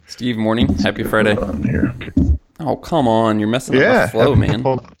Steve, morning. Happy Friday. On here. Oh, come on. You're messing up my Yeah. flow, man.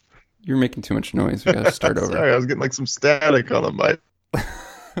 Hold You're making too much noise. We got to start on. over. Sorry, I was getting like some static on the mic.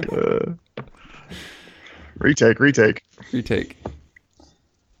 Uh, retake. Retake.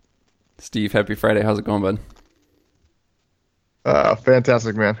 Steve, happy Friday. How's it going, bud?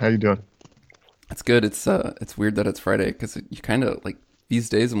 Fantastic, man. How you doing? It's good. It's weird that it's Friday because you kind of like these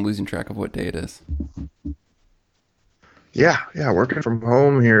days I'm losing track of what day it is. Yeah. Working from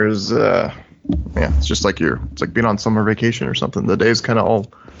home here is it's just like it's like being on summer vacation or something. The days kind of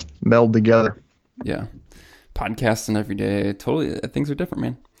all meld together. Yeah. Podcasting every day. Totally. Things are different,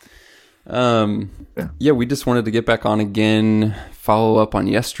 man. Yeah, we just wanted to get back on again, follow up on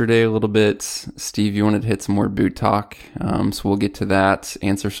yesterday a little bit. Steve, you wanted to hit some more boot talk, so we'll get to that,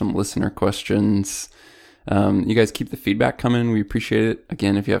 answer some listener questions. You guys keep the feedback coming. We appreciate it.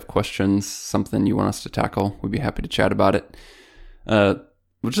 Again, if you have questions, something you want us to tackle, we'd be happy to chat about it.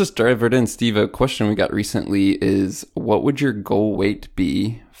 We'll just dive right in. Steve, a question we got recently is, what would your goal weight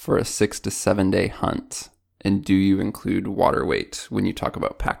be for a 6 to 7 day hunt? And do you include water weight when you talk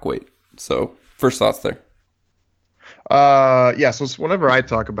about pack weight? So first thoughts there. So whenever I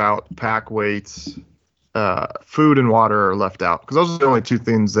talk about pack weights, food and water are left out because those are the only two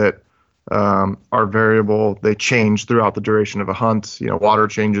things that are variable. They change throughout the duration of a hunt. Water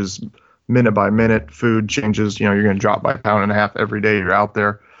changes minute by minute. Food changes. You're going to drop by 1.5 pounds every day you're out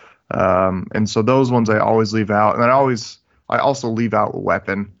there. And so those ones I always leave out. And I also leave out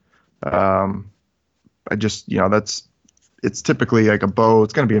weapon. It's typically like a bow.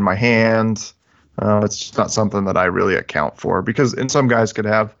 It's going to be in my hand. It's just not something that I really account for because some guys could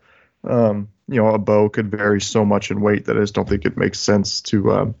have, a bow could vary so much in weight that I just don't think it makes sense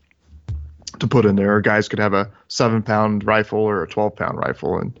to put in there. Or guys could have a 7-pound rifle or a 12-pound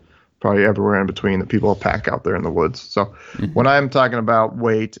rifle and probably everywhere in between that people pack out there in the woods. So when I'm talking about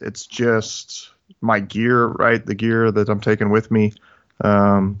weight, it's just my gear, right? The gear that I'm taking with me,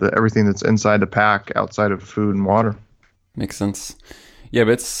 everything that's inside the pack outside of food and water. Makes sense. Yeah,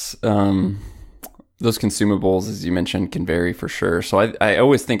 but it's those consumables, as you mentioned, can vary for sure. So I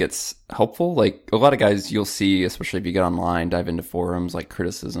always think it's helpful. Like a lot of guys you'll see, especially if you get online, dive into forums, like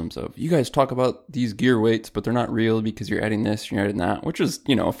criticisms of, you guys talk about these gear weights, but they're not real because you're adding this, you're adding that, which is,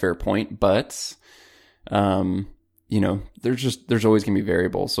 a fair point. But, there's always going to be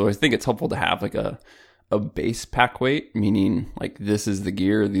variables. So I think it's helpful to have like a base pack weight, meaning like this is the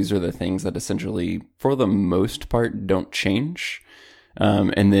gear. These are the things that essentially, for the most part, don't change.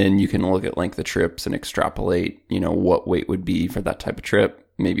 And then you can look at length of trips and extrapolate, what weight would be for that type of trip,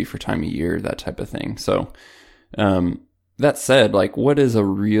 maybe for time of year, that type of thing. So, that said, like what is a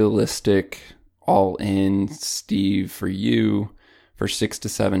realistic all in, Steve, for you for 6 to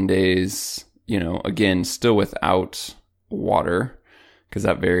 7 days, again, still without water, because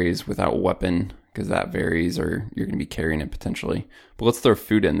that varies, without weapon, because that varies, or you're going to be carrying it potentially. But let's throw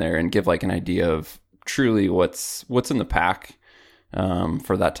food in there and give like an idea of truly what's in the pack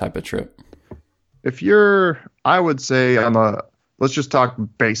for that type of trip. I would say let's just talk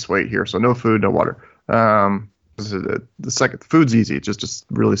base weight here. So no food, no water. The food's easy. It's just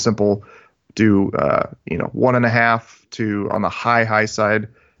really simple. Do 1.5 to on the high side.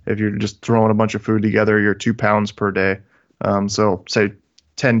 If you're just throwing a bunch of food together, you're 2 pounds per day. So say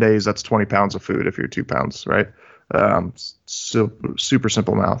 10 days, that's 20 pounds of food if you're 2 pounds, right? So super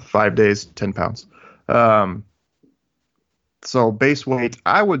simple math. 5 days, 10 pounds. So base weight,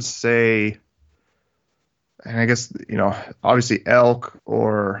 I would say, and I guess, obviously elk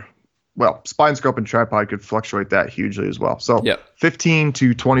spine scope and tripod could fluctuate that hugely as well. So 15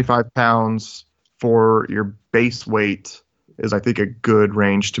 to 25 pounds for your base weight is, I think, a good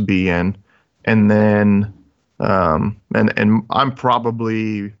range to be in. And then, and I'm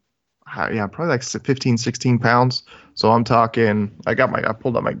probably like 15, 16 pounds. So I'm talking, I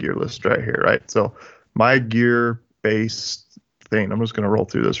pulled out my gear list right here, right? So my gear base thing, I'm just going to roll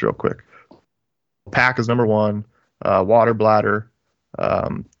through this real quick. Pack is number one, water bladder,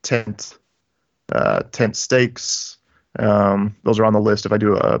 tent stakes. Those are on the list. If I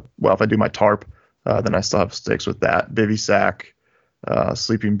do my tarp, then I still have stakes with that. Bivy sack,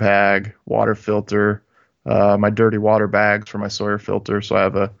 sleeping bag, water filter, my dirty water bags for my Sawyer filter. So I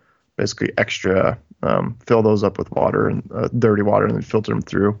have basically extra, fill those up with water and dirty water and then filter them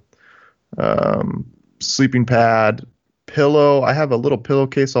through. Sleeping pad, pillow. I have a little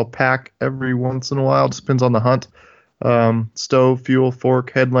pillowcase I'll pack every once in a while. It depends on the hunt. Stove, fuel,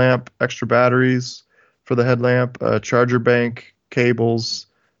 fork, headlamp, extra batteries for the headlamp, charger bank, cables,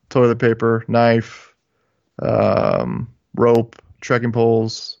 toilet paper, knife, rope, trekking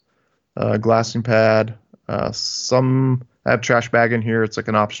poles, glassing pad, some I have trash bag in here. It's like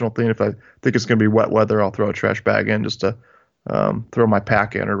an optional thing. If I think it's going to be wet weather, I'll throw a trash bag in just to throw my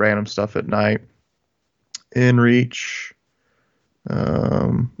pack in or random stuff at night. In reach.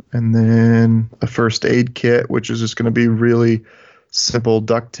 And then a first aid kit, which is just going to be really simple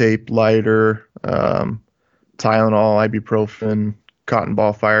duct tape, lighter, Tylenol, ibuprofen, cotton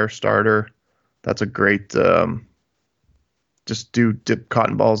ball fire starter. That's a great, just dip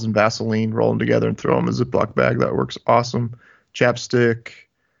cotton balls in Vaseline, roll them together and throw them in a Ziploc bag. That works awesome. Chapstick,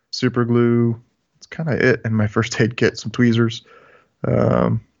 super glue. That's kind of it. And my first aid kit, some tweezers.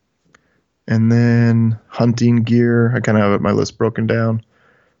 And then hunting gear. I kind of have my list broken down.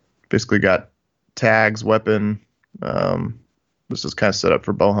 Basically got tags, weapon. This is kind of set up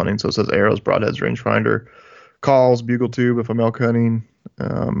for bow hunting. So it says arrows, broadheads, rangefinder, calls, bugle tube if I'm elk hunting,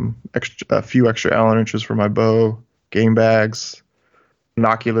 a few extra Allen wrenches for my bow, game bags.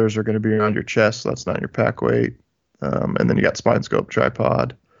 Binoculars are going to be around your chest, so that's not your pack weight. And then you got spine scope,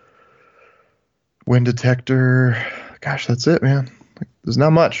 tripod, wind detector. Gosh, that's it, man. There's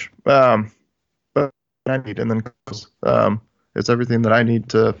not much. But I need, and then it's everything that I need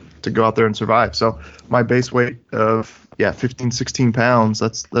to go out there and survive. So my base weight of 15, 16 pounds.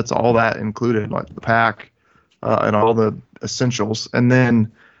 That's all that included, like the pack and all the essentials. And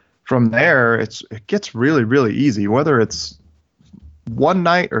then from there, it gets really, really easy. Whether it's one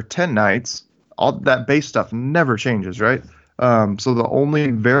night or 10 nights, all that base stuff never changes, right? So the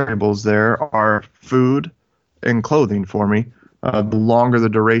only variables there are food and clothing for me. The longer the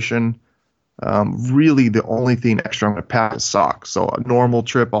duration, really the only thing extra I'm going to pack is socks. So a normal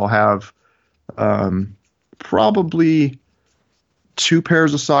trip, I'll have probably 2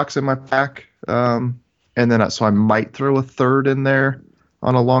 pairs of socks in my pack. And then so I might throw a third in there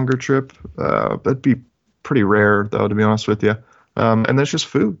on a longer trip. That'd be pretty rare, though, to be honest with you. And then it's just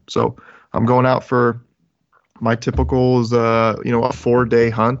food. So I'm going out for my typical is, a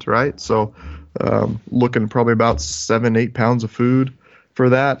 4-day hunt, right? So looking probably about 7-8 pounds of food for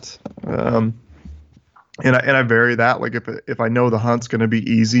that. And I vary that. Like if I know the hunt's going to be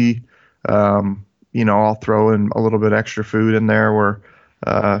easy, I'll throw in a little bit extra food in there where,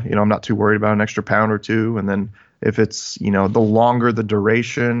 I'm not too worried about an extra pound or two. And then if it's, the longer the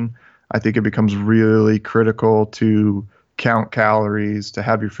duration, I think it becomes really critical to count calories, to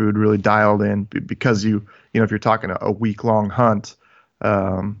have your food really dialed in, because if you're talking a week-long hunt,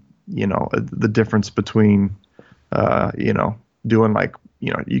 the difference between, doing like,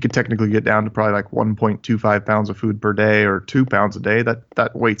 you could technically get down to probably like 1.25 pounds of food per day or 2 pounds a day.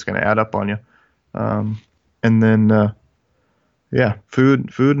 That weight's going to add up on you. And then,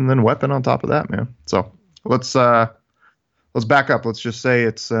 food and then weapon on top of that, man. So let's back up. Let's just say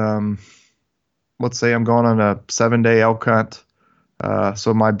let's say I'm going on a 7-day elk hunt.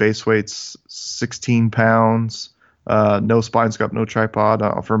 So my base weight's 16 pounds, no spine scope, no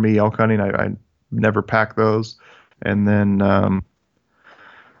tripod. For me, elk hunting, I never pack those. And then,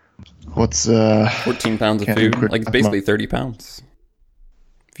 14 pounds of food? Like it's basically 30 pounds.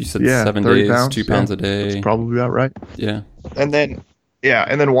 If you said 7 days, pounds, 2 pounds a day. That's probably about right. Yeah. And then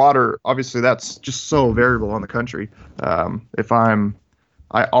water, obviously that's just so variable on the country. I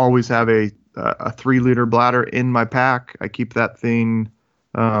always have a 3-liter bladder in my pack. I keep that thing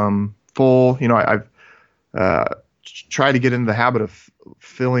full. I've tried to get into the habit of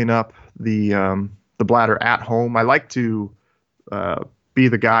filling up the bladder at home. I like to be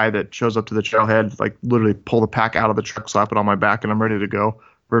the guy that shows up to the trailhead, like literally pull the pack out of the truck, slap it on my back, and I'm ready to go.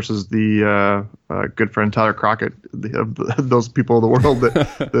 Versus the good friend Tyler Crockett, those people of the world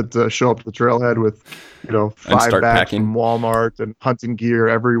that show up to the trailhead with 5 bags packing from Walmart and hunting gear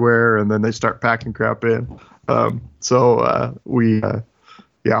everywhere, and then they start packing crap in. Always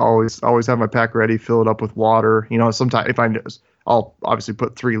have my pack ready, fill it up with water. Sometimes I'll obviously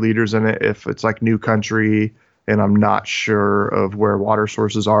put 3 liters in it if it's like new country and I'm not sure of where water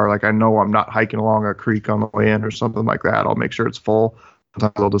sources are. Like I know I'm not hiking along a creek on the way in or something like that. I'll make sure it's full.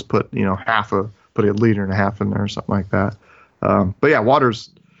 Sometimes I'll just put put a liter and a half in there or something like that. But yeah, water's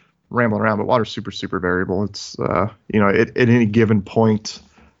rambling around, but water's super, super variable. It's, at any given point,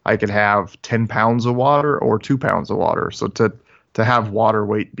 I could have 10 pounds of water or 2 pounds of water. So to have water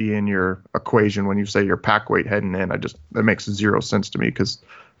weight be in your equation when you say your pack weight heading in, that makes 0 sense to me, because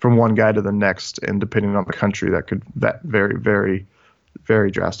from one guy to the next, and depending on the country, that could vary very,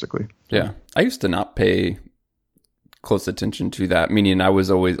 very drastically. Yeah. I used to not pay close attention to that, meaning I was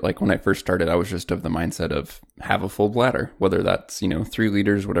always like, when I first started, I was just of the mindset of have a full bladder, whether that's 3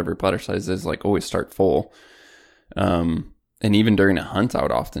 liters, whatever bladder size is, like always start full. And even during a hunt, I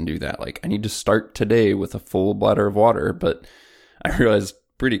would often do that. Like I need to start today with a full bladder of water, but I realized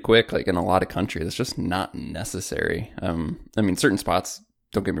pretty quick, like in a lot of countries. It's just not necessary. I mean, certain spots,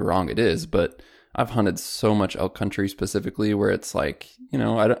 don't get me wrong, it is, but I've hunted so much elk country specifically where it's like,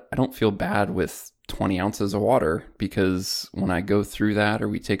 I don't feel bad with 20 ounces of water, because when I go through that or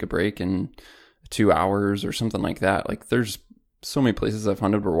we take a break in 2 hours or something like that, like there's so many places I've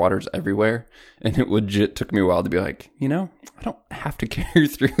hunted where water's everywhere, and it legit took me a while to be like, I don't have to carry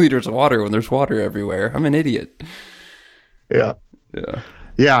 3 liters of water when there's water everywhere. I'm an idiot. Yeah.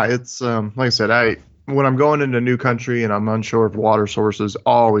 Yeah. It's, like I said, when I'm going into new country and I'm unsure of water sources,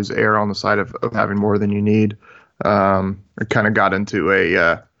 always err on the side of having more than you need. I kind of got into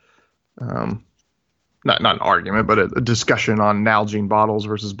not an argument, but a discussion on Nalgene bottles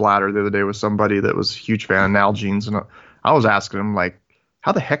versus bladder the other day with somebody that was a huge fan of Nalgene's. And I was asking him, like,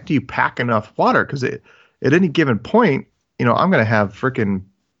 how the heck do you pack enough water? Because at any given point, I'm going to have freaking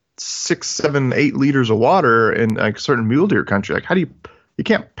 6, 7, 8 liters of water in like certain mule deer country. Like, how do you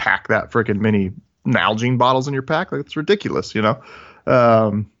can't pack that freaking many Nalgene bottles in your pack? Like, it's ridiculous,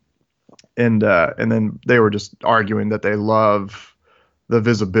 And then they were just arguing that they love the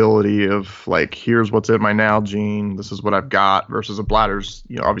visibility of, like, here's what's in my Nalgene, this is what I've got, versus a bladder's,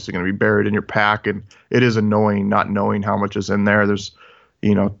 obviously going to be buried in your pack. And it is annoying not knowing how much is in there. There's,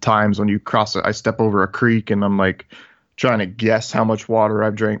 times when you I step over a creek and I'm like trying to guess how much water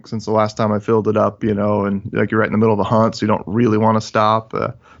I've drank since the last time I filled it up, and like you're right in the middle of a hunt, so you don't really want to stop.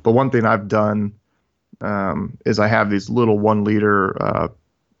 But one thing I've done is I have these little 1 liter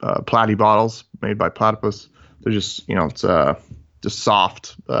platy bottles made by Platypus. They're just, it's just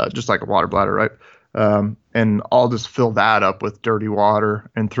soft, just like a water bladder, right? And I'll just fill that up with dirty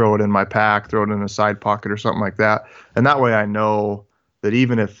water and throw it in my pack, throw it in a side pocket or something like that. And that way I know that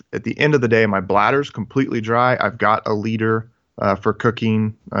even if at the end of the day my bladder's completely dry, I've got a liter for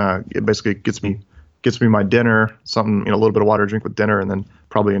cooking. It basically gets me my dinner, something, a little bit of water to drink with dinner, and then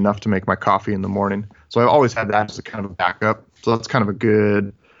probably enough to make my coffee in the morning. So I've always had that as a kind of a backup. So that's kind of a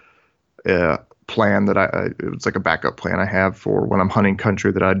good plan that it's like a backup plan I have for when I'm hunting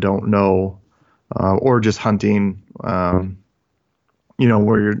country that I don't know, or just hunting, where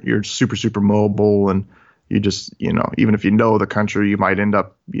you're super, super mobile, and you just, even if the country, you might end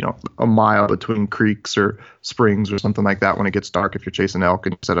up, a mile between creeks or springs or something like that when it gets dark if you're chasing elk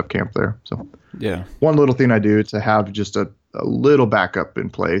and you set up camp there. So yeah, one little thing I do to have just a little backup in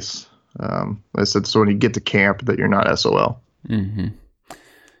place. I said, so when you get to camp that you're not SOL. Mm-hmm.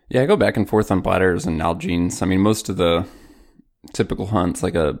 Yeah, I go back and forth on bladders and Nalgene's. I mean, most of the typical hunts,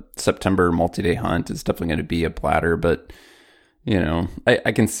 like a September multi-day hunt, is definitely going to be a bladder, but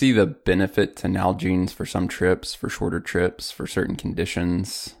I can see the benefit to Nalgene's for some trips, for shorter trips, for certain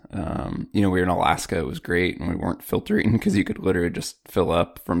conditions. We were in Alaska, it was great, and we weren't filtering because you could literally just fill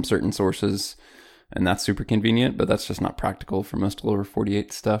up from certain sources, and that's super convenient, but that's just not practical for most lower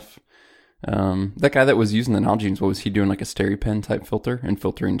 48 stuff. That guy that was using the Nalgene's, what was he doing, like a SteriPen type filter and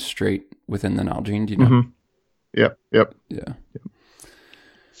filtering straight within the Nalgene? Do you know? Mm-hmm. Yep. Yeah.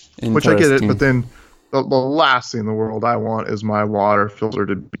 Which I get it, but then the last thing in the world I want is my water filter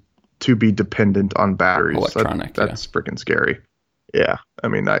to be dependent on batteries. Electronic. That's freaking scary. Yeah. I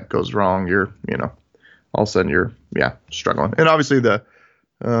mean, that goes wrong. You're, all of a sudden you're, struggling. And obviously the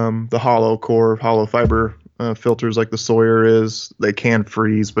hollow core, hollow fiber filters like the Sawyer is, they can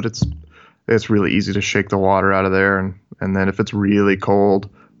freeze, but it's really easy to shake the water out of there. And then if it's really cold,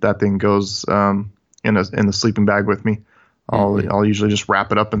 that thing goes in the sleeping bag with me. I'll usually just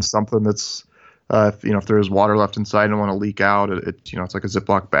wrap it up in something that's if there is water left inside, I don't want to leak out. It's like a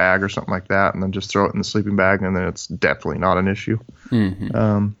Ziploc bag or something like that, and then just throw it in the sleeping bag, and then it's definitely not an issue.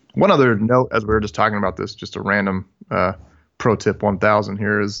 Mm-hmm. One other note, as we were just talking about this, just a random pro tip 1000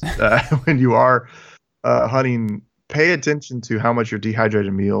 here is when you are hunting, pay attention to how much your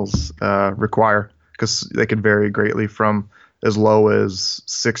dehydrated meals require, because they can vary greatly from as low as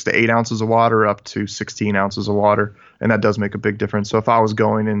 6 to 8 ounces of water up to 16 ounces of water. And that does make a big difference. So if I was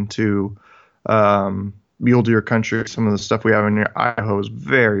going into mule deer country, some of the stuff we have in Idaho is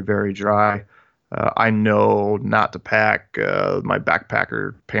very, very dry. I know not to pack my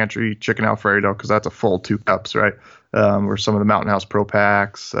backpacker pantry chicken Alfredo, because that's a full 2 cups, right? Or some of the Mountain House Pro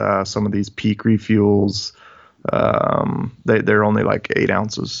Packs, some of these Peak refuels, they're only like 8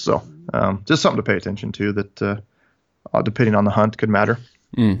 ounces. So just something to pay attention to that depending on the hunt could matter.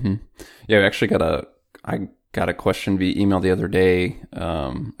 Mm-hmm. Yeah, we actually I got a question via email the other day.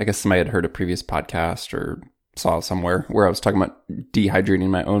 I guess somebody had heard a previous podcast or saw somewhere where I was talking about dehydrating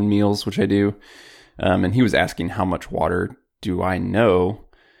my own meals, which I do. And he was asking how much water do I know,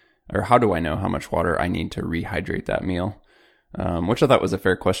 or how do I know how much water I need to rehydrate that meal? Which I thought was a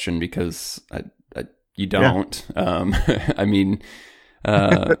fair question, because you don't. Yeah. I mean,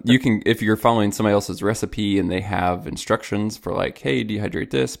 You can, if you're following somebody else's recipe and they have instructions for like, hey, dehydrate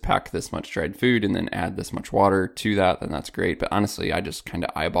this, pack this much dried food, and then add this much water to that, then that's great. But honestly, I just kind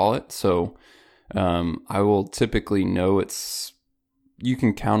of eyeball it. So I will typically know you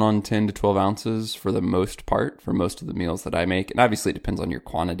can count on 10 to 12 ounces for the most part for most of the meals that I make. And obviously it depends on your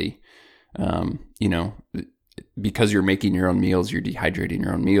quantity. Because you're making your own meals, you're dehydrating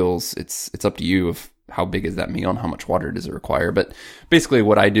your own meals. It's up to you of how big is that meal and how much water does it require. But basically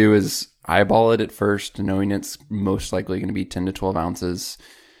what I do is eyeball it at first, knowing it's most likely going to be 10 to 12 ounces.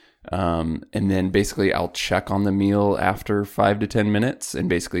 And then basically I'll check on the meal after 5 to 10 minutes and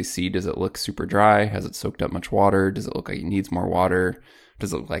basically see, does it look super dry? Has it soaked up much water? Does it look like it needs more water?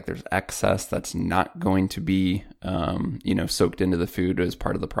 Does it look like there's excess that's not going to be, soaked into the food as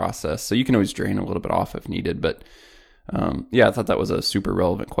part of the process? So you can always drain a little bit off if needed. But I thought that was a super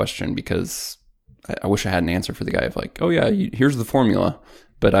relevant question because I wish I had an answer for the guy of like, oh yeah, here's the formula.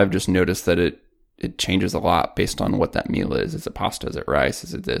 But I've just noticed that it changes a lot based on what that meal is. Is it pasta? Is it rice?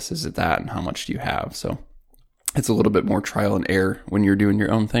 Is it this? Is it that? And how much do you have? So it's a little bit more trial and error when you're doing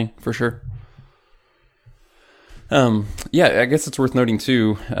your own thing for sure. I guess it's worth noting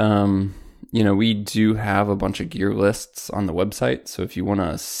too, we do have a bunch of gear lists on the website. So if you want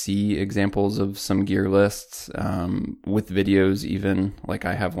to see examples of some gear lists, with videos, even like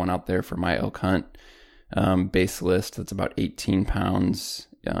I have one out there for my elk hunt, base list that's about 18 pounds.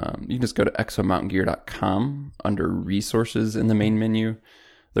 You can just go to exomountaingear.com under resources in the main menu.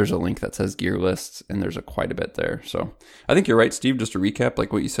 There's a link that says gear lists and there's quite a bit there. So I think you're right, Steve, just to recap,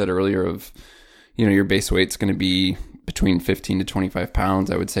 like what you said earlier of, your base weight's going to be between 15 to 25 pounds.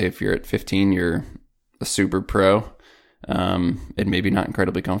 I would say if you're at 15, you're a super pro, and maybe not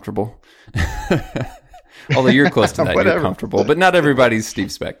incredibly comfortable. Although you're close to that, you're comfortable, but not everybody's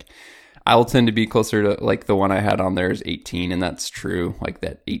Steve Speck. I'll tend to be closer to like the one I had on there is 18, and that's true. Like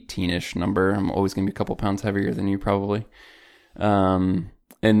that 18-ish number. I'm always going to be a couple pounds heavier than you probably.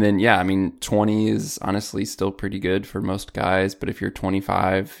 And then, 20 is honestly still pretty good for most guys. But if you're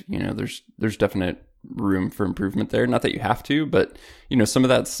 25, there's definite room for improvement there. Not that you have to, but, some of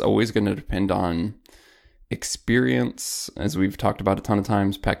that's always going to depend on experience, as we've talked about a ton of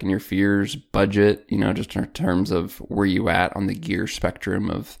times, packing your fears, budget, just in terms of where you at on the gear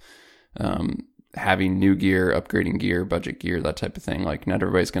spectrum of having new gear, upgrading gear, budget gear, that type of thing. Like not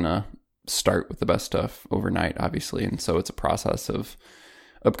everybody's going to start with the best stuff overnight, obviously. And so it's a process of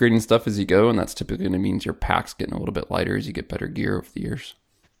upgrading stuff as you go, and that's typically going to mean your pack's getting a little bit lighter as you get better gear over the years.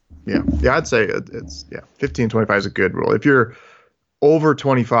 Yeah, I'd say it's 15, 25 is a good rule. If you're over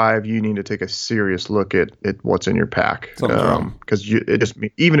 25, you need to take a serious look at what's in your pack. Because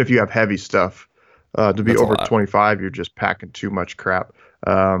even if you have heavy stuff, to be over 25, you're just packing too much crap.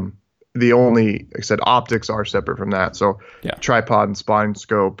 The only, like I said, optics are separate from that. So tripod and spine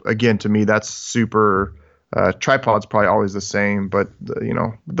scope, again, to me, that's super. Tripod's probably always the same, but the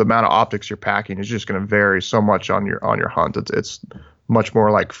amount of optics you're packing is just going to vary so much on your hunt. It's much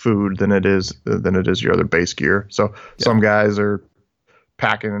more like food than it is your other base gear. So some guys are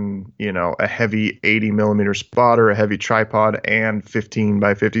packing, a heavy 80 millimeter spotter, a heavy tripod, and 15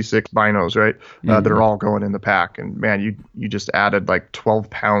 by 56 binos, right? That are all going in the pack. And man, you just added like 12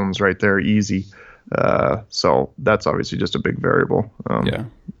 pounds right there, easy. So that's obviously just a big variable.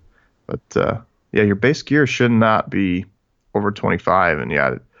 Your base gear should not be over 25,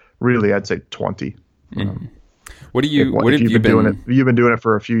 and really I'd say 20. What have you been doing it? You've been doing it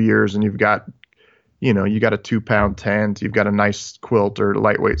for a few years, and you've got, you got a 2-pound tent, you've got a nice quilt or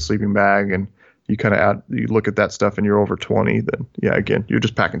lightweight sleeping bag, and you kind of you look at that stuff, and you're over 20. Then again, you're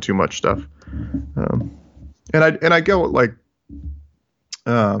just packing too much stuff. And I go like,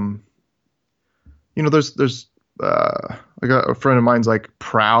 there's like a friend of mine's like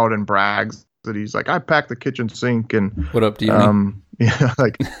proud and brags that he's like, I packed the kitchen sink and what up, Dion? Dion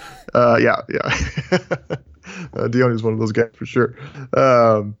is one of those guys for sure.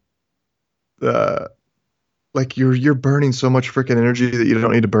 Like you're burning so much freaking energy that you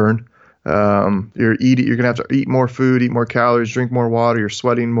don't need to burn. You're gonna have to eat more food, eat more calories, drink more water. You're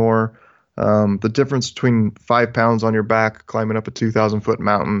sweating more. The difference between 5 pounds on your back climbing up a 2,000 foot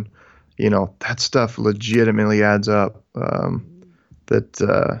mountain, that stuff legitimately adds up.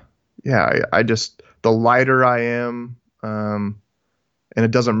 I just, the lighter I am, and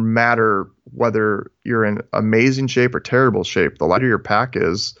it doesn't matter whether you're in amazing shape or terrible shape, the lighter your pack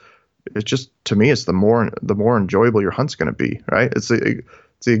is, it's just, to me, it's the more enjoyable your hunt's going to be, right?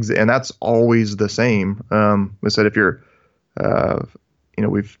 And that's always the same. I said, if you're,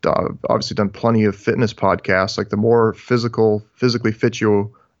 we've obviously done plenty of fitness podcasts, like the more physically fit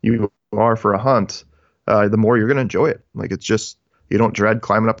you are for a hunt, the more you're going to enjoy it. Like it's just, You don't dread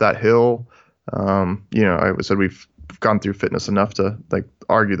climbing up that hill. I said we've gone through fitness enough to like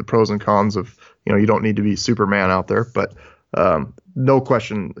argue the pros and cons of, you don't need to be Superman out there, but no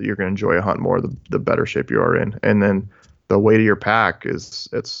question you're going to enjoy a hunt more the better shape you are in. And then the weight of your pack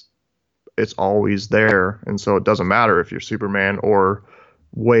it's always there, and so it doesn't matter if you're Superman or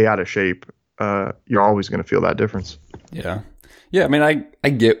way out of shape. You're always going to feel that difference. Yeah. I mean,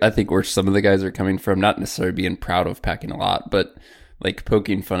 I think where some of the guys are coming from, not necessarily being proud of packing a lot, but like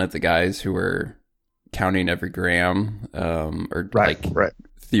poking fun at the guys who are counting every gram, or right.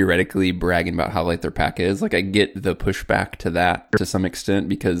 theoretically bragging about how light their pack is. Like, I get the pushback to that to some extent,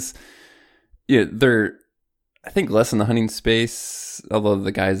 because they're, I think, less in the hunting space, although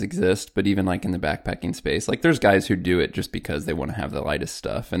the guys exist, but even like in the backpacking space, like there's guys who do it just because they want to have the lightest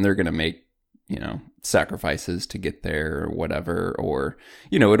stuff, and they're going to make, sacrifices to get there or whatever. Or,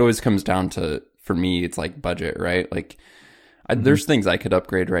 it always comes down to, for me, it's like budget, right? Like, there's things I could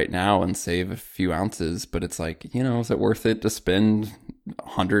upgrade right now and save a few ounces, but it's like, is it worth it to spend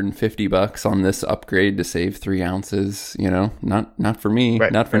 $150 on this upgrade to save 3 ounces? Not for me,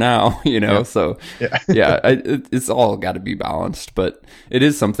 not for now, Yeah. So it's all got to be balanced, but it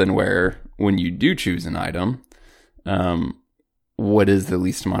is something where when you do choose an item, what is the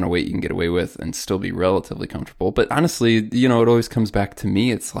least amount of weight you can get away with and still be relatively comfortable? But honestly, it always comes back to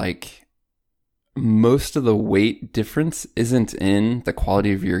me. It's like, most of the weight difference isn't in the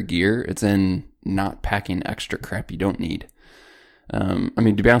quality of your gear. It's in not packing extra crap you don't need. I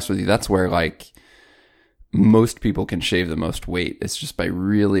mean, to be honest with you, that's where like most people can shave the most weight. It's just by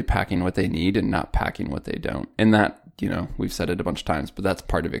really packing what they need and not packing what they don't. And that, we've said it a bunch of times, but that's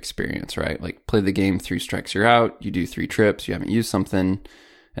part of experience, right? Like, play the game, 3 strikes, you're out. You do 3 trips, you haven't used something.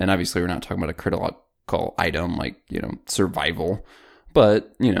 And obviously we're not talking about a critical item like, survival.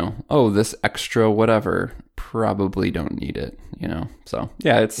 But, this extra whatever, probably don't need it, So,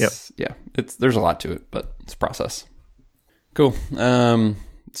 yeah, there's a lot to it, but it's a process. Cool.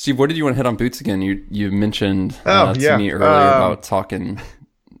 Steve, what did you want to hit on boots again? You mentioned to me earlier about talking.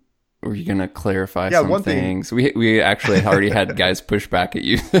 Were you going to clarify some things? We actually already had guys push back at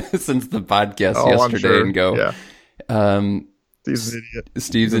you since the podcast yesterday and go, Steve's an idiot.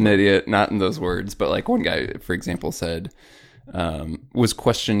 Steve's an idiot, not in those words, but like one guy, for example, said, was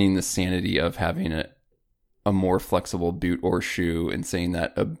questioning the sanity of having a more flexible boot or shoe, and saying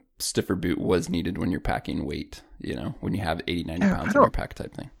that a stiffer boot was needed when you're packing weight, when you have 80, 90 pounds in your pack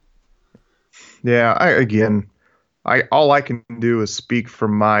type thing. Yeah, all I can do is speak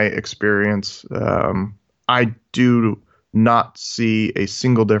from my experience. I do not see a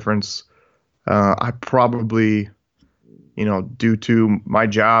single difference. I probably, due to my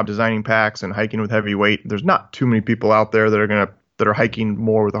job designing packs and hiking with heavy weight, there's not too many people out there that are hiking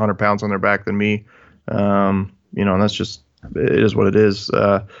more with 100 pounds on their back than me. And that's just, it is what it is.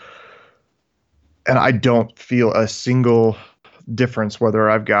 And I don't feel a single difference whether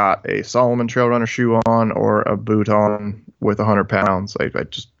I've got a Solomon trail runner shoe on or a boot on with 100 pounds. I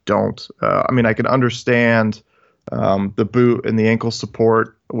just don't. I can understand the boot and the ankle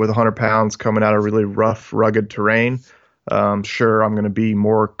support with 100 pounds coming out of really rough, rugged terrain. Sure, I'm going to be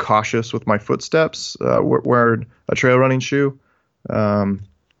more cautious with my footsteps wearing a trail running shoe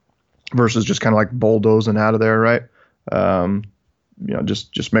versus just kind of like bulldozing out of there, right?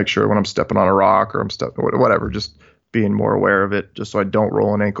 Just make sure when I'm stepping on a rock or I'm stepping whatever, just being more aware of it, just so I don't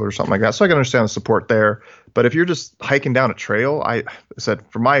roll an ankle or something like that. So I can understand the support there. But if you're just hiking down a trail, I said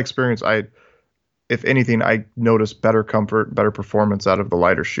from my experience, if anything, I notice better comfort, better performance out of the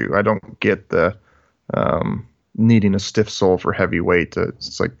lighter shoe. I don't get the needing a stiff sole for heavy weight.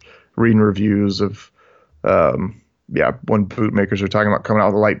 It's like reading reviews of when boot makers are talking about coming out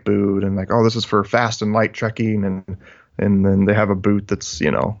with a light boot and like, oh, this is for fast and light trekking, and then they have a boot that's,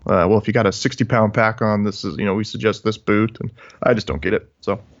 well, if you got a 60-pound pack on, this is, we suggest this boot, and I just don't get it.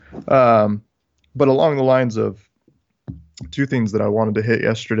 So, but along the lines of 2 things that I wanted to hit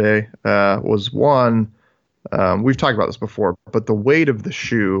yesterday was one, we've talked about this before, but the weight of the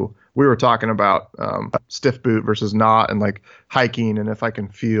shoe. We were talking about stiff boot versus not, and like hiking, and if I can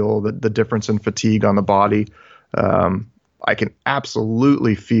feel the difference in fatigue on the body. I can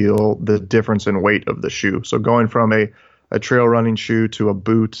absolutely feel the difference in weight of the shoe. So going from a trail running shoe to a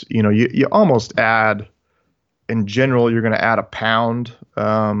boot, you almost add, in general, you're going to add a pound,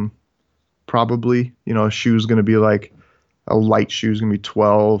 probably. A shoe's going to be like, a light shoe is going to be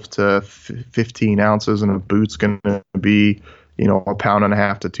 12 to 15 ounces, and a boot's going to be, 1.5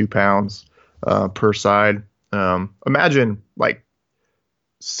 pounds to 2 pounds per side. Imagine, like,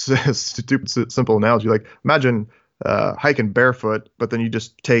 stupid simple analogy, like imagine hiking barefoot, but then you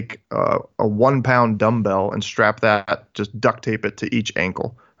just take a 1 pound dumbbell and strap that, just duct tape it to each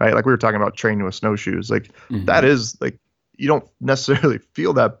ankle, right? Like we were talking about training with snowshoes. Like that is like, you don't necessarily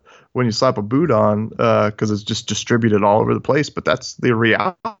feel that when you slap a boot on because it's just distributed all over the place, but that's the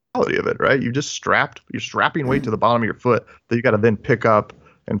reality of it, right? You're strapping weight to the bottom of your foot that you got to then pick up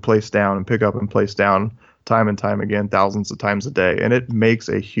and place down and pick up and place down time and time again, thousands of times a day. And it makes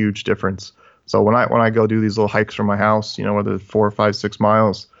a huge difference. So when I go do these little hikes from my house, whether it's 4, 5, 6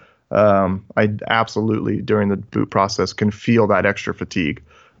 miles, I absolutely during the boot process can feel that extra fatigue.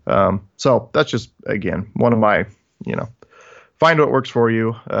 So that's just, again, one of my, find what works for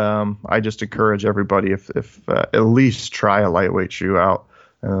you. I just encourage everybody if at least try a lightweight shoe out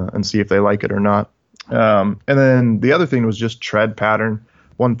and see if they like it or not. And then the other thing was just tread pattern.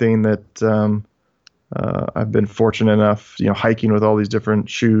 One thing that I've been fortunate enough, hiking with all these different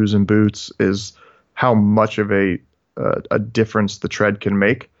shoes and boots, is how much of a difference the tread can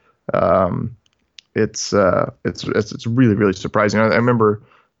make. It's really, really surprising. I remember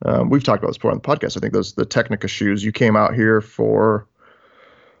we've talked about this before on the podcast. I think the Technica shoes. You came out here for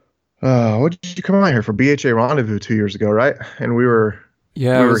what did you come out here for? BHA Rendezvous 2 years ago, right? And we were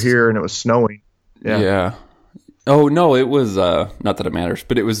here and it was snowing. Yeah. Oh no, it was not that it matters,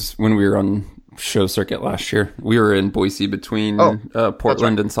 but it was when we were on show circuit last year. We were in Boise between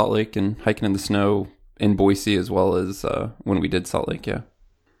Portland and Salt Lake, and hiking in the snow in Boise as well as when we did Salt Lake.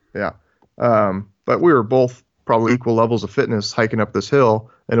 Yeah. But we were both probably equal levels of fitness hiking up this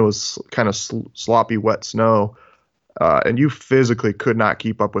hill, and it was kind of sloppy, wet snow. And you physically could not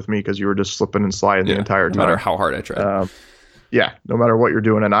keep up with me because you were just slipping and sliding the entire time. No matter how hard I tried. No matter what you're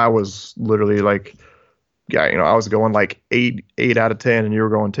doing. And I was literally like, I was going like 8 out of 10, and you were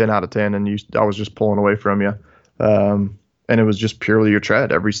going 10 out of 10, and I was just pulling away from you. And it was just purely your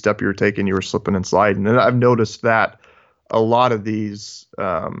tread. Every step you were taking, you were slipping and sliding. And I've noticed that a lot of these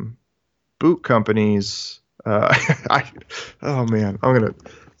boot companies, while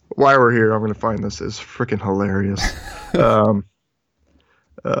we're here, I'm gonna find this is freaking hilarious.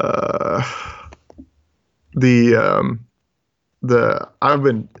 I've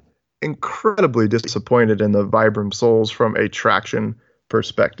been incredibly disappointed in the Vibram soles from a traction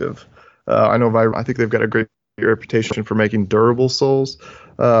perspective. I know I think they've got a great reputation for making durable soles,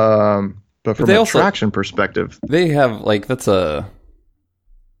 but from a traction perspective, they have that's a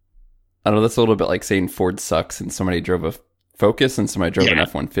little bit like saying Ford sucks and somebody drove a Focus and somebody drove an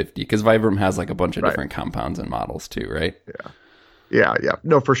F-150, because Vibram has a bunch of different compounds and models too, right? Yeah.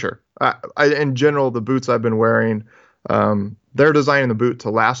 No, for sure. In general, the boots I've been wearing, they're designing the boot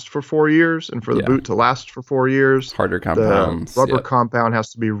to last for 4 years, and for the boot to last for 4 years, harder compounds. The rubber compound has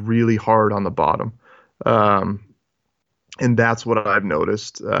to be really hard on the bottom, and that's what I've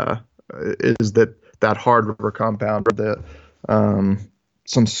noticed is that hard rubber compound.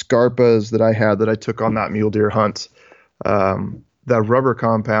 Some Scarpas that I had that I took on that mule deer hunt, that rubber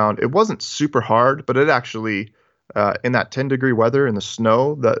compound, it wasn't super hard, but it actually in that 10-degree weather in the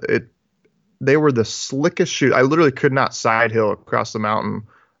snow, they were the slickest shoe. I literally could not side hill across the mountain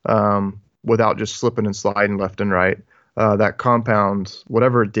without just slipping and sliding left and right. That compound,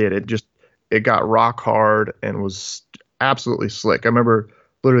 whatever it did, it got rock hard and was absolutely slick. I remember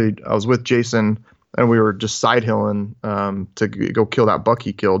literally I was with Jason and we were just side hilling to go kill that buck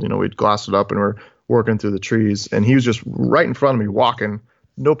he killed. We'd glassed it up and we're working through the trees, and he was just right in front of me walking,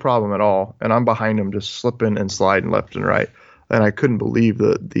 no problem at all. And I'm behind him just slipping and sliding left and right. And I couldn't believe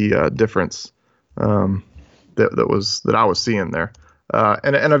the difference that I was seeing there.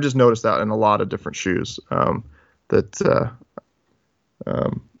 And I've just noticed that in a lot of different shoes, that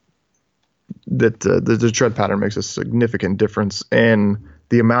the tread pattern makes a significant difference in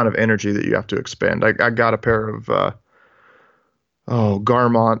the amount of energy that you have to expend. I got a pair of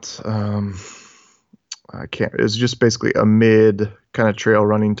Garmont. It's just basically a mid kind of trail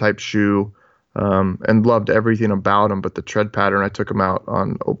running type shoe, and loved everything about them. But the tread pattern, I took them out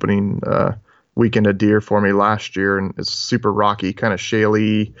on opening weekend of deer for me last year, and it's super rocky, kind of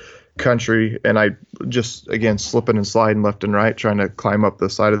shaly country. And I just, again, slipping and sliding left and right, trying to climb up the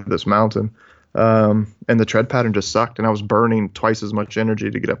side of this mountain. And the tread pattern just sucked, and I was burning twice as much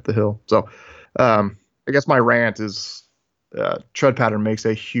energy to get up the hill. So I guess my rant is tread pattern makes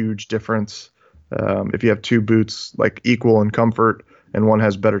a huge difference. If you have two boots equal in comfort and one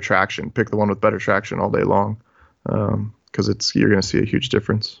has better traction, pick the one with better traction all day long, because you're going to see a huge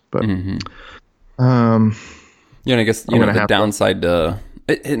difference. But and I guess the downside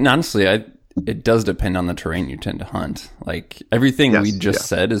and honestly, it does depend on the terrain you tend to hunt. Everything we just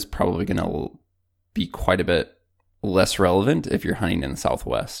said is probably going to be quite a bit less relevant if you're hunting in the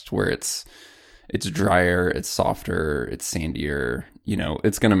Southwest, where it's it's drier, it's softer, it's sandier.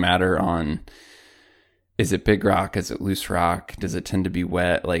 It's going to matter on, is it big rock? Is it loose rock? Does it tend to be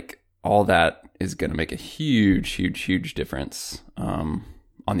wet? Like all that is going to make a huge difference on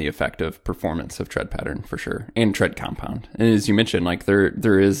the effective performance of tread pattern for sure, and tread compound. And as you mentioned, like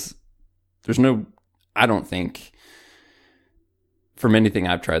there's no, I don't think from anything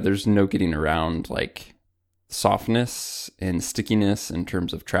I've tried, there's no getting around like softness and stickiness in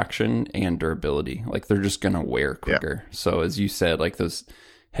terms of traction and durability. Like they're just going to wear quicker. Yeah. So as you said, like those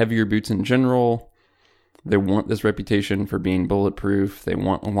heavier boots in general, they want this reputation for being bulletproof. They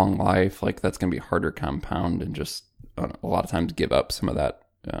want a long life. Like that's going to be harder compound and just a lot of times give up some of that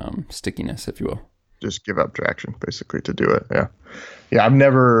stickiness, if you will. Just give up traction basically to do it. Yeah. Yeah. I've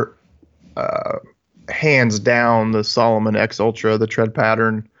never, hands down, the Salomon X Ultra, the tread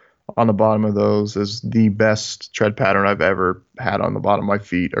pattern on the bottom of those is the best tread pattern I've ever had on the bottom of my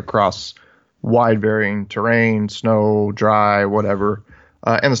feet across wide varying terrain, snow, dry, whatever.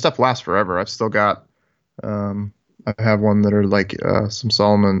 And the stuff lasts forever. I've still got, I have one that are like some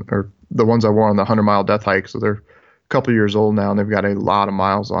Salomon, or the ones I wore on the 100-mile death hike. So they're a couple years old now, and they've got a lot of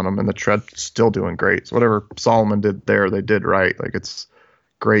miles on them, and the tread's still doing great. So whatever Salomon did there, they did right. Like it's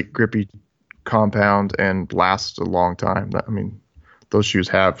great, grippy compound and lasts a long time. I mean, those shoes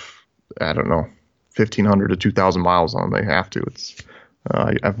have, I don't know, 1,500 to 2,000 miles on them. They have to. It's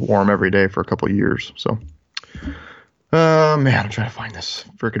I've worn them every day for a couple of years. So, man, I'm trying to find this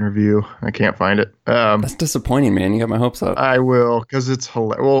freaking review. I can't find it. That's disappointing, man. You got my hopes up. I will, because it's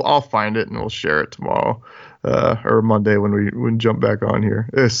hilarious. Well, I'll find it and we'll share it tomorrow or Monday when we jump back on here.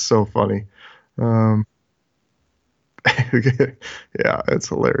 It's so funny. Yeah, it's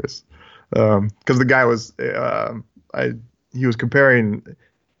hilarious. Because the guy was, he was comparing.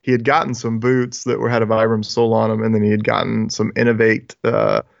 He had gotten some boots that had a Vibram sole on them, and then he had gotten some Innovate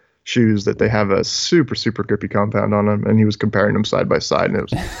shoes that they have a super grippy compound on them, and he was comparing them side by side, and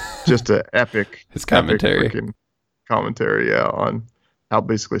it was just an epic his commentary, epic commentary, on how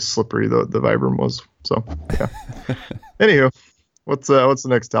basically slippery the Vibram was. So yeah. Anywho, what's the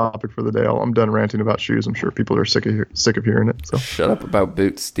next topic for the day? I'm done ranting about shoes. I'm sure people are sick of hearing it. So shut up about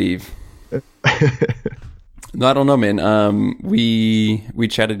boots, Steve. No, I don't know, man. We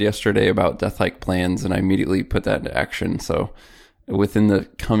chatted yesterday about death hike plans, and I immediately put that into action. So within the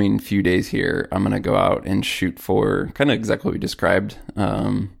coming few days here, I'm going to go out and shoot for kind of exactly what we described.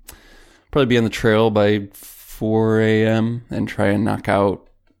 Probably be on the trail by 4 a.m. and try and knock out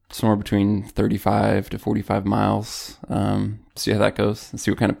somewhere between 35 to 45 miles. See how that goes and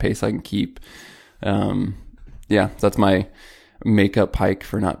see what kind of pace I can keep. Yeah, that's my makeup hike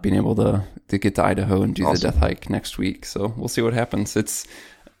for not being able to get to Idaho and do the death hike next week. So we'll see what happens. It's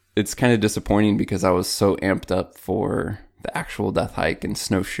kind of disappointing because I was so amped up for the actual death hike and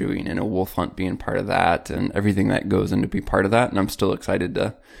snowshoeing and a wolf hunt being part of that and everything that goes into be part of that. And I'm still excited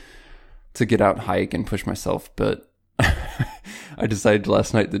to get out and hike and push myself. But I decided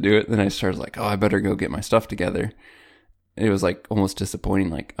last night to do it. Then I started like, I better go get my stuff together. It was like almost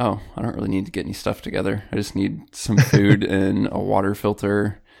disappointing. Like, I don't really need to get any stuff together. I just need some food and a water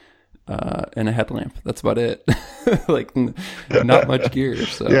filter and a headlamp. That's about it. Like not much gear.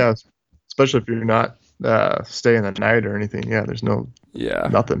 So yeah, especially if you're not staying the night or anything. Yeah, there's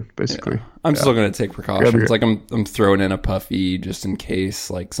nothing basically. Yeah. I'm still going to take precautions. Like I'm throwing in a puffy just in case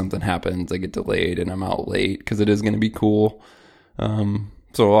like something happens, I get delayed and I'm out late because it is going to be cool.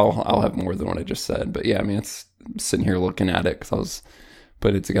 So I'll have more than what I just said. But yeah, I mean, it's sitting here looking at it because I was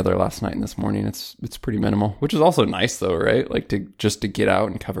put it together last night and this morning. It's pretty minimal, which is also nice though, right? Like to get out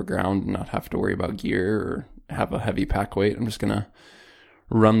and cover ground and not have to worry about gear or have a heavy pack weight. I'm just gonna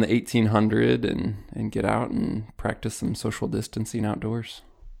run the 1800 and get out and practice some social distancing outdoors.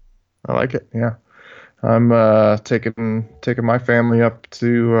 I like it. Yeah, I'm taking my family up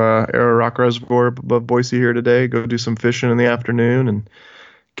to Arrow Rock Reservoir above Boise here today. Go do some fishing in the afternoon and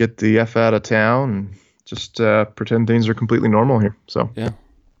get the F out of town and just pretend things are completely normal here. So yeah,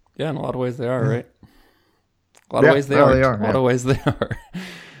 in a lot of ways they are, right? A lot of ways they are. A lot of ways they are.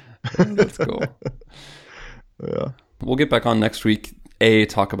 That's cool. Yeah, we'll get back on next week.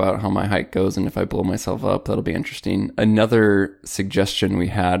 Talk about how my hike goes, and if I blow myself up, that'll be interesting. Another suggestion we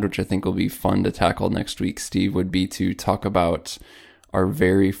had, which I think will be fun to tackle next week, Steve, would be to talk about our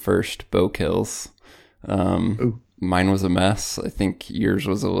very first bow kills. Mine was a mess. I think yours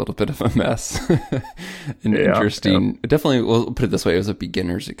was a little bit of a mess. Interesting. Yeah. Definitely, we'll put it this way, it was a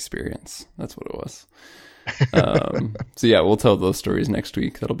beginner's experience. That's what it was. So yeah, we'll tell those stories next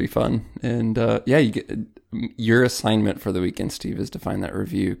week. That'll be fun. And you get your assignment for the weekend, Steve, is to find that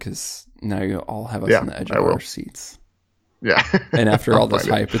review because now you all have us on the edge of our seats. Yeah. And after I'll all this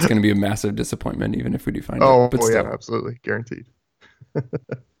find hype, it's going to be a massive disappointment, even if we do find it. Oh, But yeah, still. absolutely. Guaranteed.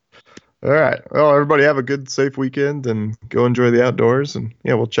 All right. Well, everybody have a good, safe weekend and go enjoy the outdoors. And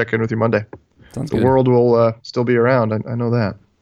yeah, we'll check in with you Monday. Sounds The good. world will still be around. I know that.